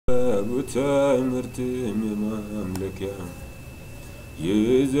بتايمرت مملكة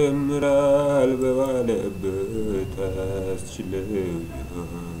يزمرال بوالبت أسشليون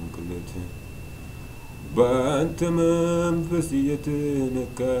كلته بانت منفس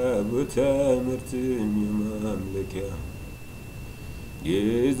يتنكا بتايمرت مملكة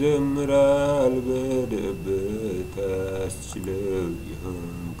يزمرال بدبت أسشليون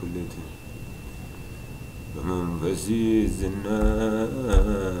كلته بمنفسي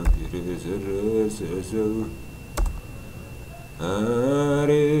الزناك يرسرس سو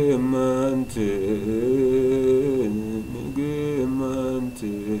أريمانتين نجمانتين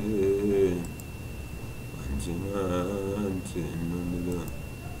وانتمانتين نملا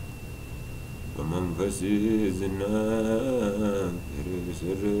بمنفسي الزناك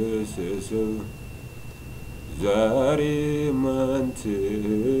يرسرس سو زاري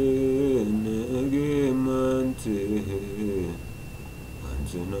مانتين نجمانتين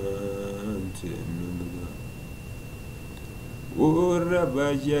وانتمانتين نملا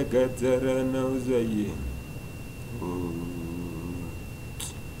ورباجي كترنا وزي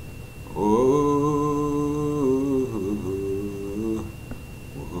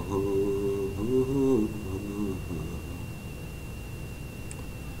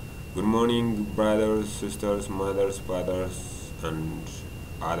Good morning, brothers, sisters, mothers, fathers, and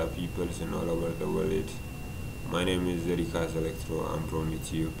other peoples in all over the world. My name is zeleke. I'm from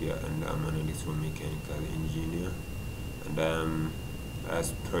Ethiopia, and I'm an electromechanical engineer. And I am a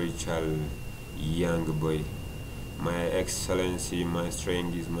spiritual young boy. My excellency, my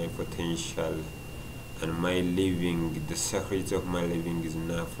strength is my potential, and my living, the secret of my living is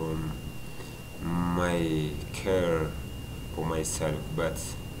not from my care for myself, but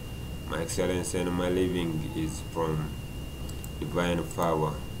my excellency and my living is from divine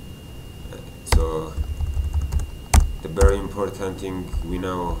power. So the very important thing we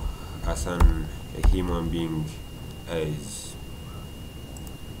know as a human being is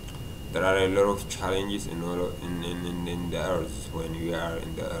there are a lot of challenges in the earth when we are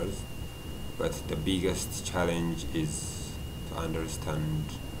in the earth, but the biggest challenge is to understand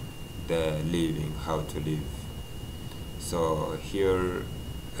the living, how to live. So here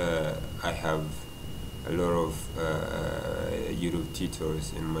I have a lot of YouTube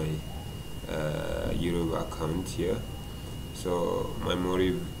tutors in my YouTube account here. So my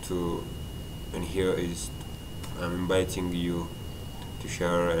motive to and here is I'm inviting you to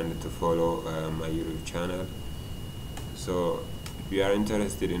share and to follow my YouTube channel. So if you are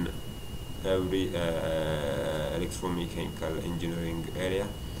interested in every electromechanical engineering area,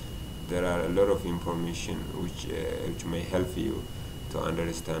 there are a lot of information which may help you to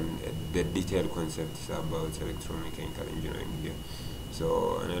understand the detailed concepts about electromechanical engineering here.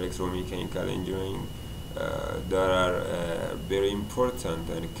 So in electromechanical engineering, there are very important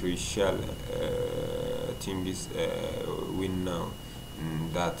and crucial things we know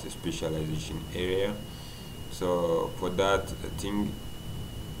in that specialization area. So for that thing,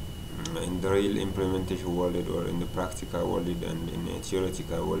 in the real implementation world or in the practical world and in the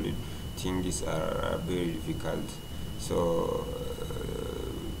theoretical world, things are very difficult. So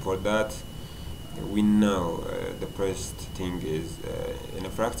for that, we know the first thing is in a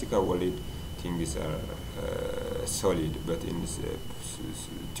practical world, things are solid, but in this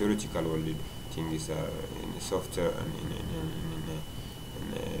theoretical world, things are in software and in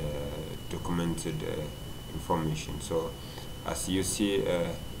documented information. So as you see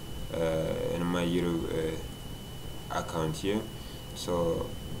in my YouTube account here, so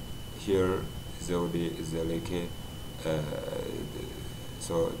here zewude zeleke.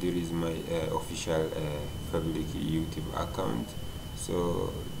 So there is my official public YouTube account.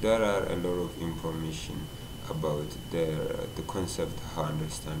 So there are a lot of information about the concept, how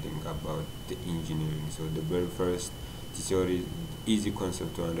understanding about the engineering. So the very first theory, easy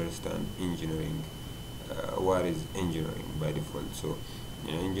concept to understand engineering. What is engineering by default? So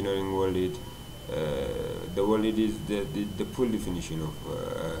in engineering world, the world is the full definition of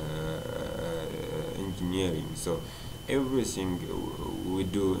engineering. So everything we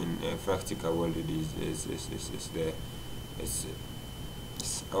do in a practical world is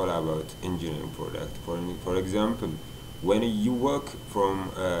all about engineering product. For example, when you work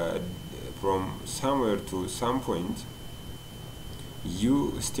from somewhere to some point,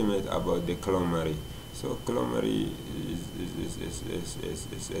 you estimate about the kilometer. So kilometer is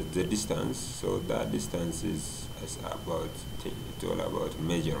the distance. So that distance is about it's all about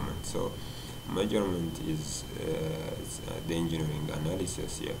measurement. So measurement is the engineering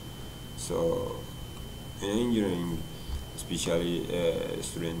analysis here. So in engineering, especially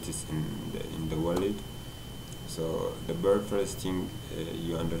students in the world, So the very first thing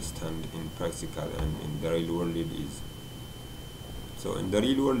you understand in practical and in the real world is, so in the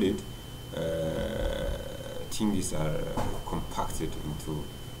real world things are compacted into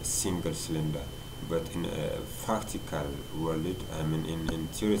a single cylinder, but in a practical world, I mean in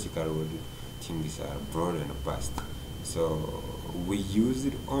theoretical world, things are broad and vast. So we use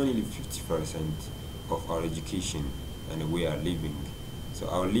it only 50% of our education, and we are living. So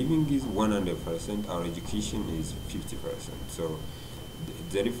our living is 100%, our education is 50%. So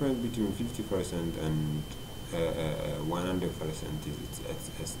the difference between 50% and 100%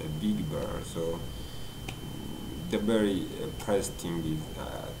 is a big bar. So the very first thing is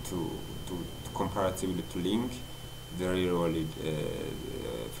to comparatively to link the real world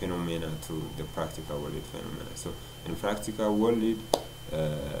phenomena to the practical world phenomena. So in practical world,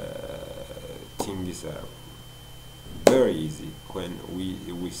 things are very easy when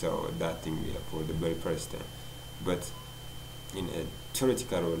we saw that thing for the very first time, but in a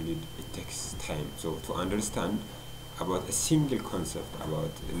theoretical world it takes time. So to understand about a single concept,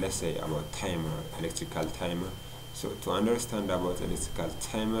 about, let's say, about timer, electrical timer, so to understand about electrical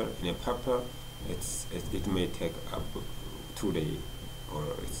timer in a paper, it may take up 2 days, or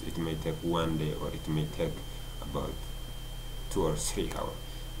it may take 1 day, or it may take about 2 or 3 hours.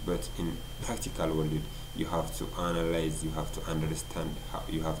 But in practical world, you have to analyze, you have to understand, how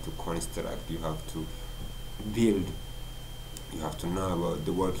you have to construct, you have to build, you have to know about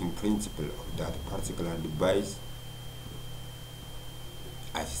the working principle of that particular device.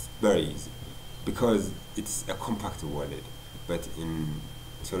 It's very easy because it's a compact world. But in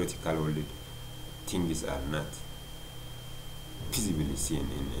theoretical world, things are not visibly seen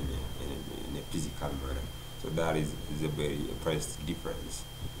in a physical manner. So that is a very first difference.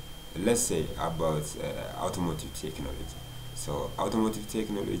 Let's say about automotive technology. So automotive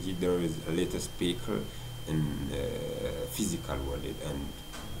technology, there is a latest speaker in physical world, and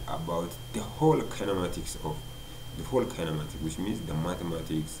about the whole kinematics of the whole kinematic, which means the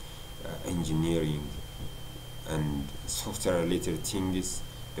mathematics, engineering, and software related things,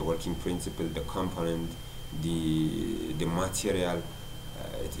 the working principle, the component, the material,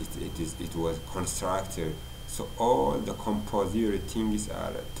 it was constructed. So all the composite things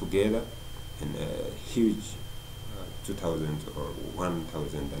are together in a huge 2000 or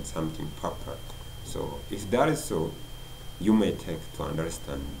 1000 and something paper. So if that is so, you may take to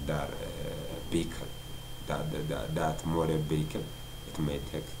understand that vehicle, that model vehicle, it may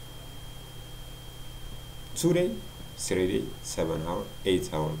take 2 days, 3 days, 7 hours,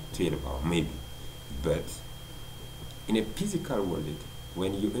 8 hours, 12 hours maybe. But in a physical world,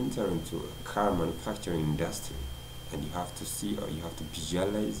 when you enter into a car manufacturing industry, and you have to see, or you have to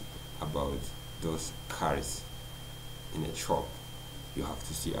visualize about those cars in a shop, you have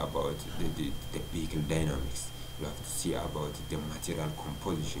to see about the vehicle dynamics, you have to see about the material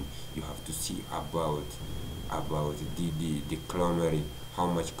composition, you have to see about the kilometer, how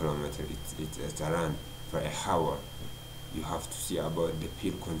much kilometer it's around for a hour. You have to see about the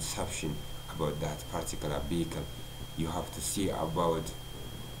fuel consumption about that particular vehicle. You have to see about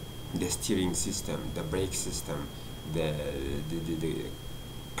the steering system, the brake system, the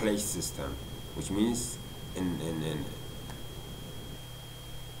clutch system, which means in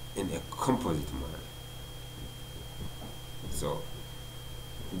a composite manner. So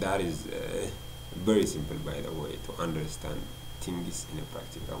that is very simple, by the way, to understand things in a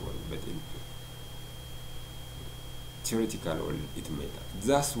practical world, but in theoretical world it may take.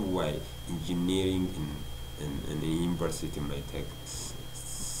 That's why engineering in a university may take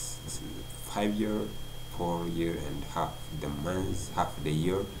 5 years, 4 years and half the months, half the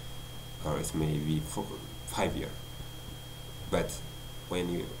year, or it may be 5 years. But when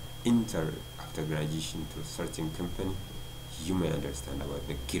you enter after graduation to a certain company, you may understand about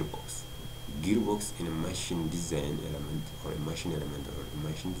the gearbox. Gearbox in a machine design element, or a machine element, or a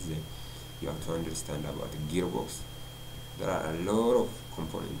machine design, you have to understand about the gearbox. There are a lot of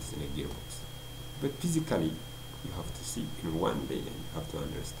components in a gearbox, but physically you have to see in one day and you have to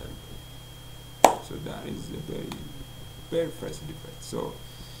understand. So that is a very first difference. So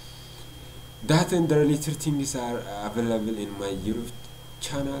that and the related things are available in my YouTube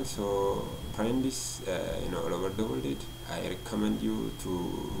channel. So friends, all over the world, I recommend you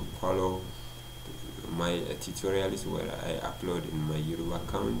to follow my tutorials where I upload in my YouTube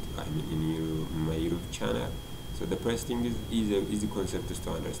account, in my YouTube channel. So the first thing is easy concept is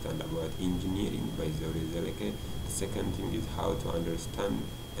to understand about engineering by zeleke. The second thing is how to understand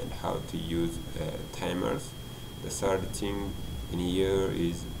and how to use timers. The third thing in here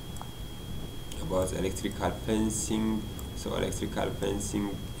is about electrical fencing. So electrical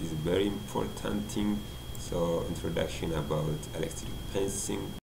fencing is a very important thing. So introduction about electric fencing.